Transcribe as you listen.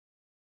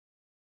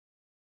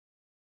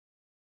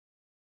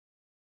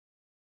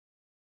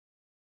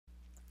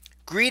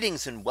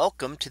Greetings and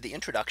welcome to the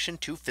introduction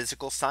to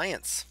physical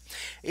science.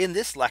 In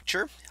this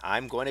lecture,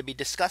 I'm going to be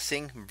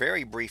discussing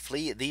very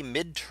briefly the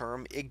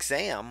midterm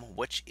exam,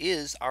 which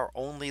is our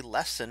only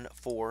lesson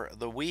for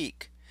the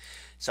week.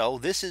 So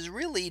this is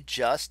really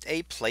just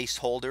a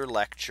placeholder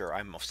lecture.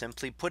 I'm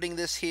simply putting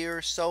this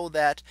here so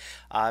that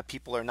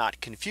people are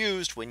not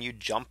confused when you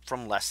jump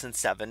from lesson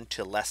 7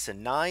 to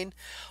lesson 9.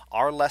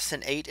 Our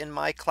lesson 8 in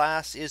my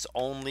class is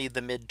only the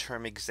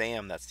midterm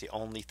exam. That's the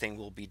only thing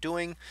we'll be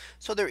doing.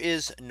 So there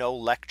is no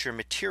lecture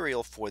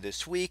material for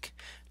this week,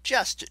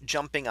 just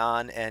jumping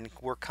on, and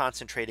we're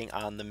concentrating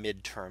on the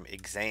midterm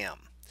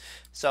exam.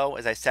 So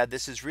as I said,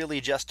 this is really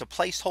just a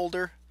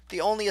placeholder. The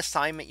only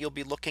assignment you'll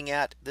be looking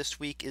at this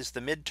week is the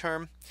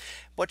midterm,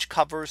 which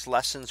covers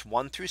lessons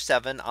 1 through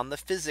 7 on the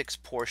physics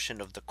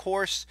portion of the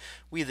course.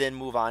 We then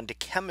move on to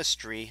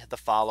chemistry the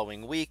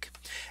following week.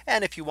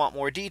 And if you want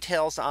more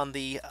details on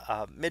the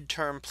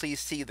midterm, please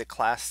see the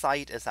class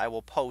site, as I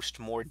will post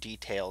more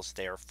details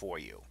there for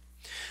you.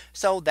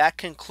 So that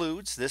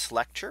concludes this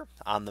lecture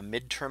on the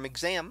midterm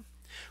exam.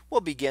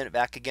 We'll begin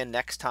back again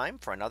next time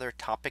for another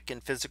topic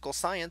in physical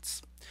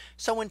science.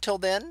 So until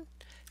then,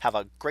 have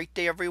a great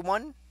day,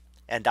 everyone,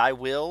 and I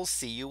will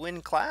see you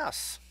in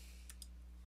class.